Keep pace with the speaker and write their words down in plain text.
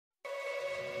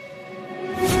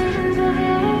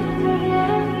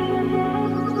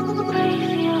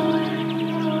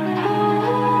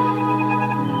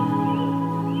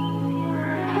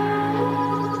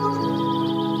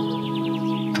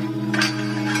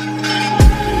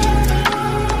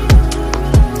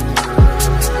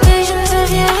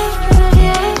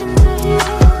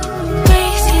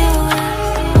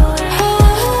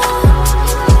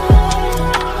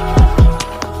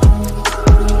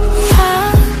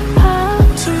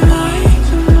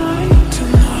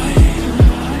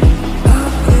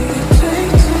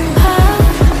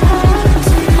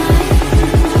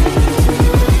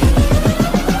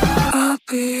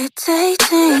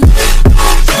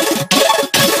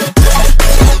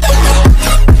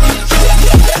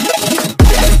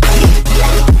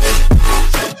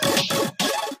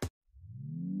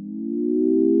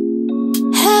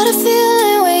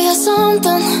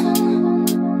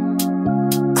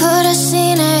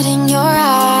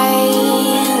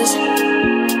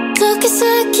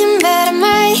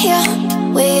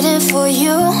waiting for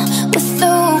you with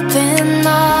open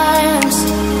arms.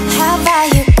 How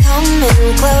about you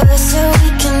coming closer? We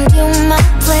can do my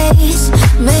place.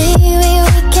 Maybe we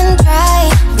can try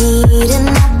meeting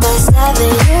up by 7.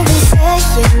 You'll be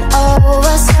saying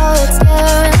over, so it's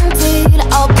guaranteed.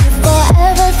 I'll be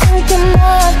forever thinking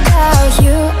about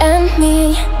you and me.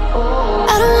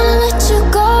 I don't wanna let you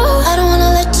go, I don't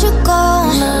wanna let you go.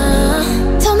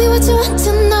 Tell me what you want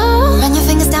to know. Run your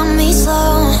fingers down me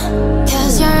slow,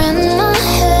 'cause you're in my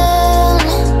head.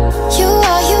 You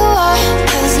are,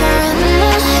 'cause you're in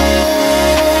my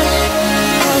head.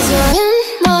 'Cause you're in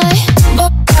my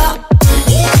what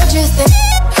you think?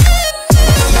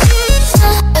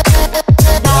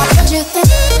 What you think?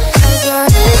 'Cause you're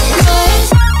in my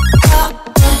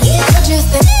what you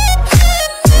think?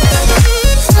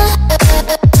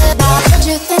 What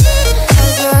you think?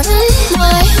 'Cause you're in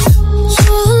my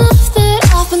your love that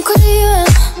I've been craving.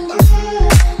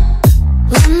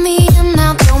 Let me in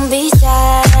now, don't be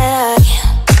shy.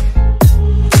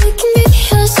 We can be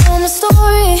a summer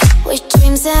story where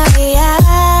dreams and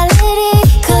reality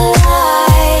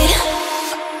collide.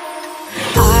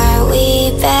 Are we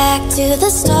back to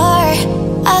the start?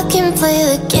 I can play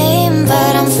the game,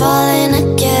 but I'm falling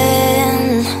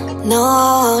again. No,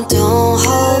 don't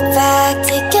hold back,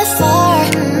 take it far.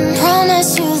 Promise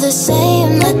you the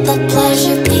same, let the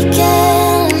pleasure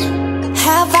begin.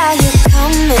 How about you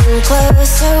coming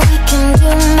closer? We can do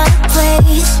my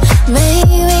place.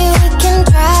 Maybe we can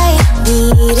try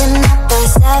meeting up by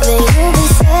 7. You'll be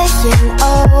saying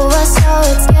over, so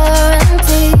it's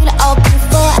guaranteed. I'll be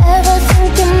forever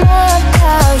thinking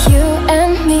about you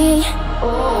and me.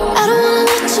 I don't wanna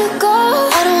let you go,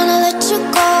 I don't wanna let you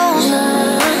go.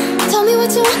 Tell me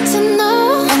what you want to know.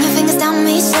 Run your fingers down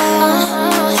me slow,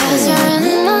 'cause you're in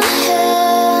my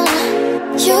head.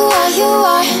 You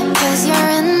are, 'cause you're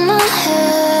in my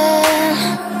head.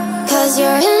 'Cause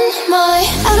you're in my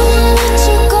I don't wanna let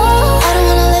you go, I don't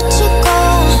wanna let you go.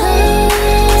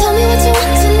 Tell me what you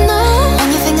want to know. Run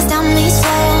your fingers down me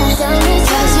slow,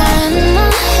 'cause you're in my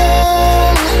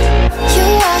head. You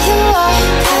are,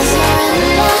 'cause you're in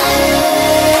my head.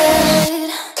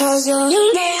 'Cause you're in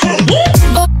my head.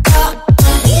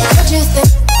 What you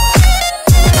think?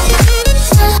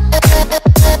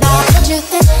 What you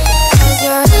think? 'Cause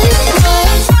you're in my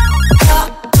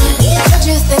what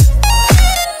you think?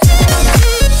 What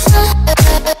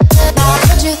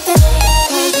you think?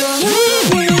 'Cause you're in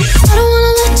my I don't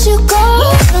wanna let you go,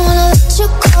 I don't wanna let you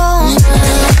go.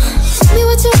 Tell me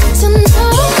what you want to know.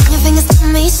 Your fingers tell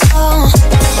me so,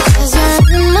 'cause you're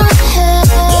in my head.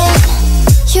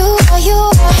 You are,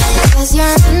 'cause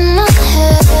you're in my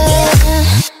head.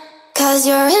 'Cause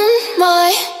you're in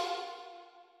my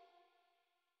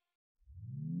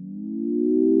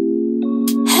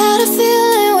had a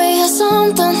feeling we had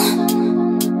something.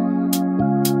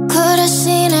 Could've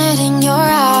seen it in your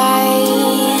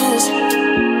eyes.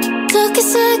 Took a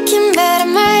second, but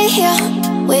I'm right here,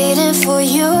 waiting for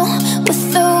you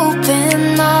with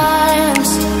open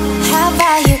arms. How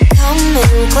about you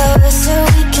coming closer?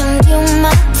 We can do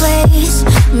my place.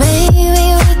 Maybe we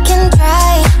can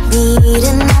try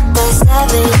meeting up by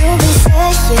 7. You'll be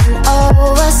saying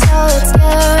over, so it's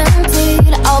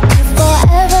guaranteed. I'll be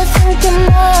forever thinking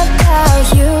about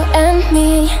you and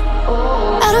me.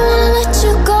 I don't wanna let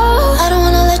you go, I don't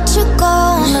wanna let you go.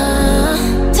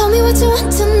 Tell me what you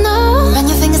want to know. Run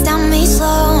your fingers down me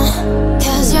slow,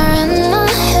 'cause you're in my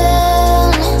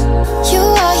head. You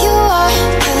are,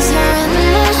 'cause you're in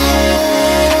my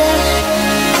head.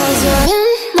 'Cause you're in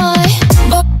my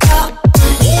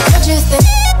what you think?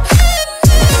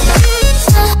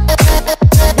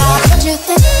 What you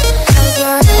think? 'Cause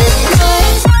you're in my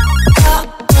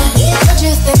what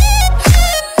you think?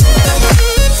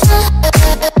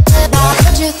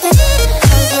 What you think?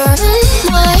 'Cause you're in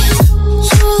my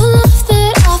your love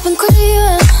that I've been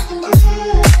craving.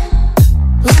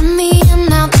 Let me in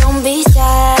now, don't be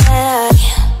shy.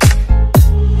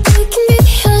 We can be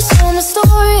a summer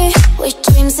story where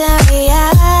dreams and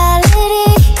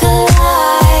reality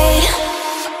collide.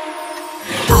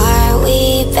 Are we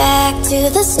back to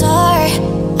the start?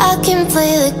 I can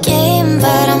play the game,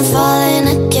 but I'm falling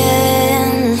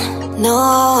again. No,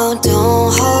 don't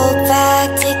hold back,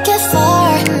 take it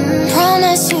far.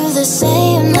 Promise you the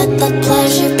same, let the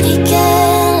pleasure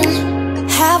begin.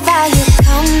 How about you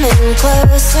coming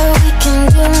closer? We can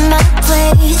do my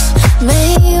place.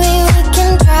 Maybe we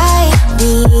can try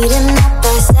meeting up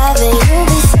by 7. You'll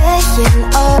be saying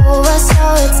over, so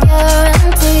it's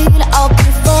guaranteed. I'll be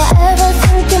forever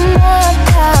thinking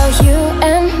about you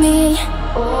and me.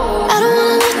 I don't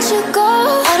wanna let you go,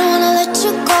 I don't wanna let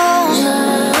you go.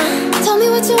 Tell me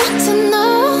what you want to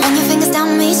know. Run your fingers down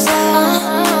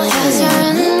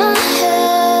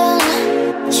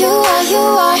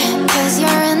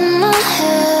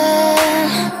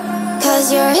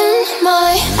 'cause you're in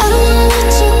my. I don't wanna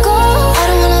let you go, I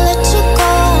don't wanna let you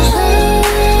go.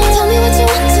 Tell me what you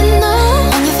want to know.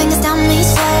 Run your fingers down me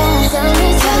slow,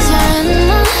 'cause you're in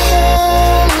my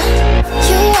head.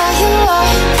 You are,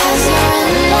 'cause you're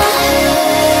in my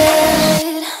head.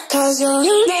 'Cause you're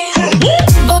in my head.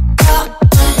 Oh,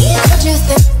 what you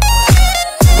think?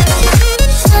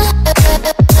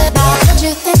 What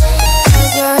you think?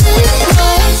 'Cause you're in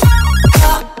my head.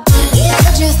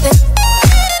 What you think?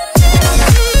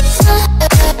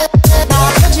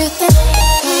 What you think?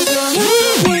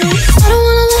 I don't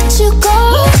wanna let you go,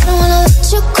 I don't wanna let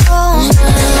you go.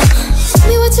 Tell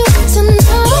me what you want to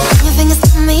know. Your fingers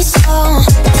tell me so,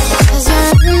 'cause you're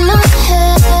in my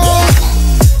head.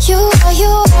 You are,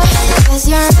 'cause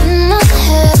you're in my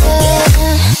head.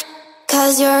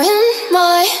 'Cause you're in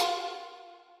my.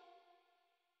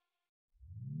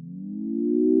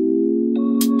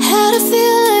 Had a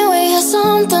feeling we had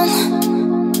something.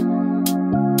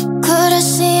 Could've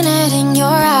seen it in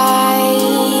your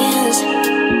eyes.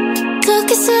 Took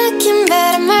a second,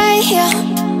 but I'm right here,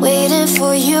 waiting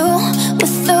for you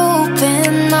with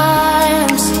open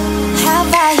arms. How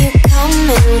about you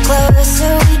coming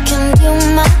closer? We can do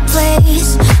my place.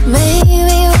 Maybe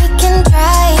we can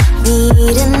try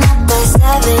meeting up by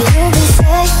 7. You'll be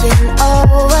saying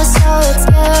over, so it's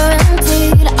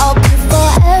guaranteed. I'll be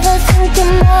forever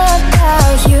thinking more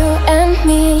about you and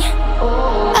me.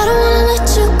 I don't wanna let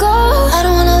you go, I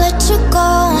don't wanna let you go.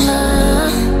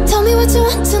 Tell me what you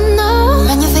want to know.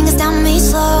 Run your fingers down me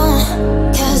slow,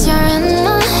 'cause you're in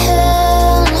my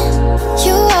head.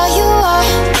 You are,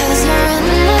 'cause you're in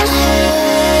my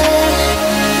head.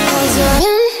 'Cause you're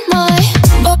in my.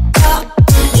 What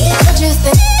you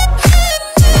think?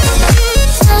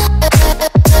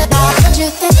 What you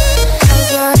think? 'Cause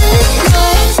you're in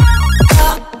my.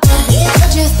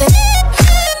 What you think?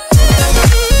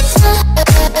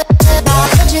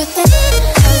 What you think?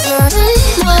 'Cause you're in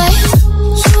my.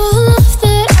 You love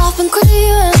that I've been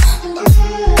craving.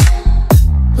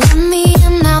 Let me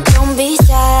in now, don't be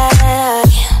shy.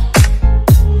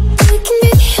 We can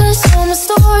be a summer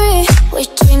story where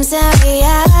dreams and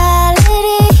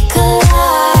reality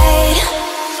collide.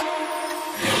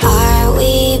 Are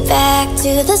we back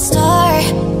to the start?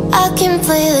 I can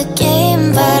play the game,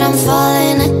 but I'm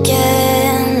falling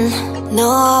again.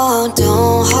 No,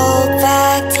 don't hold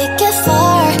back, take it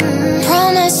far.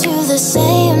 Promise you the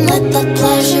same, let the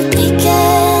pleasure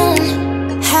begin.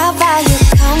 How about you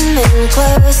coming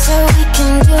closer? We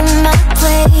can do my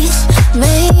place.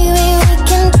 Maybe we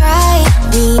can try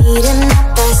meeting up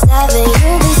by 7.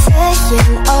 You'll be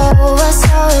saying over,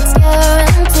 so it's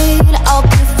guaranteed. I'll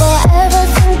be forever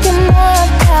thinking more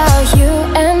about you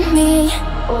and me.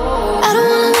 I don't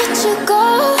wanna let you go,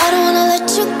 I don't wanna let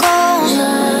you go.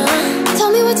 Tell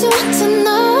me what you want to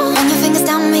know. Run your fingers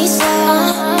down me slow,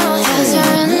 'cause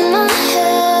you're in my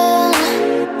head.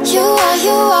 You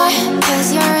are, 'cause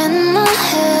you're in my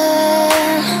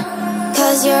head.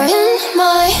 'Cause you're in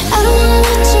my. I don't wanna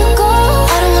let you go,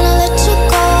 I don't wanna let you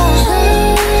go.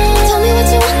 Tell me what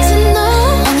you want to know.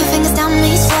 Run your fingers down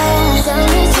me slow,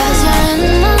 'cause you're in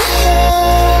my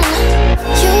head.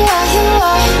 You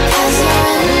are, 'cause you're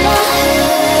in my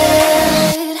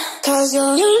head. 'Cause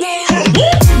you're in my head.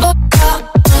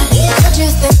 What you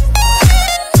think?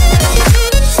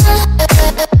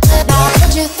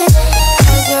 What you think?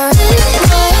 'Cause you're in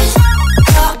my.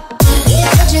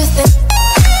 What you think?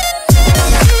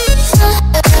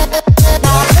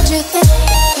 What you think?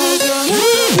 'Cause you're in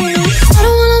my. I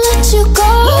don't wanna let you go,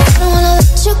 I don't wanna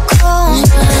let you go.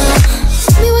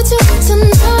 Tell me what you want to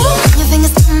know. Your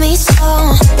fingers tell me so,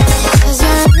 'cause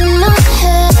you're in my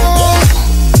head.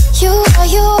 You are,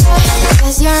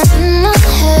 'cause you're in my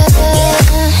head.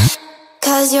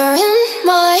 'Cause you're in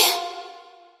my.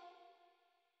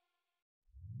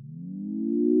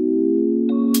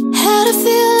 Had a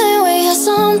feeling we had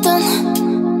something.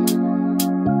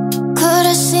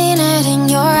 Could've seen it in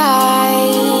your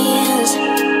eyes.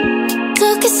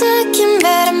 Took a second,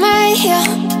 but I'm right here,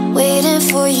 waiting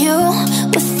for you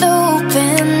with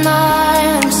open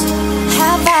arms.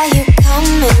 How about you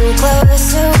coming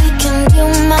closer? We can do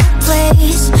my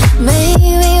place. Maybe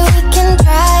we can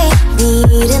try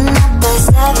meeting up by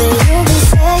 7. You'll be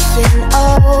saying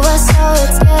over, so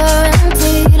it's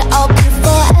guaranteed. I'll be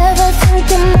forever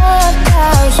thinking more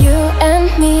about you and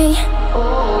me.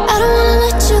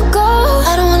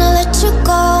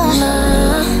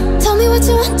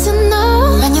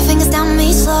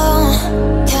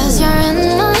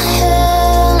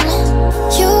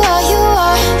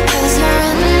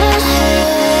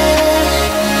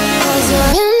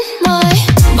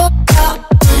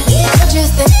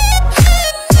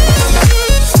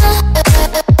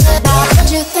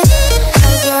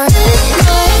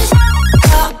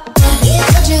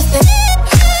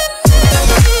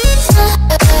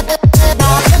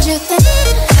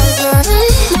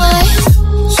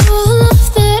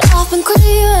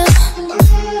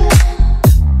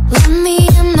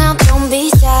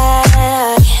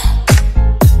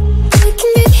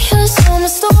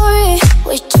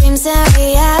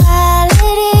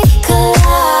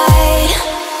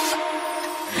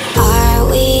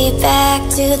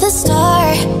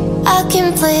 I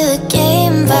can play the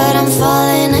game, but I'm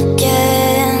falling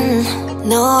again.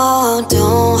 No,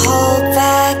 don't hold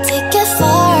back, take it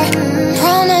far.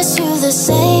 Promise you the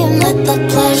same, let the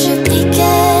pleasure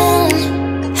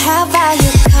begin. How about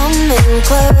you coming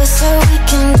closer, we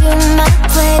can do my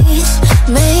place.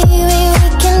 Maybe we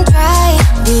can try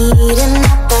meeting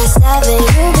up by 7.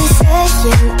 You'll be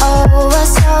saying over,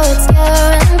 so it's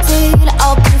guaranteed.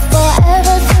 I'll be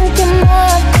forever thinking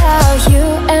more about you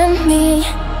and me.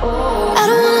 I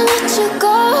don't wanna let you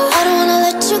go, I don't wanna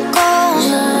let you go.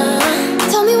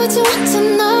 Tell me what you want to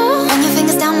know. Run your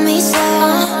fingers down me slow.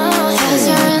 Cause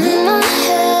you're in my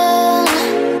head.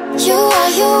 You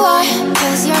are,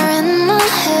 cause you're in my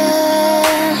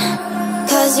head.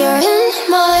 Cause you're in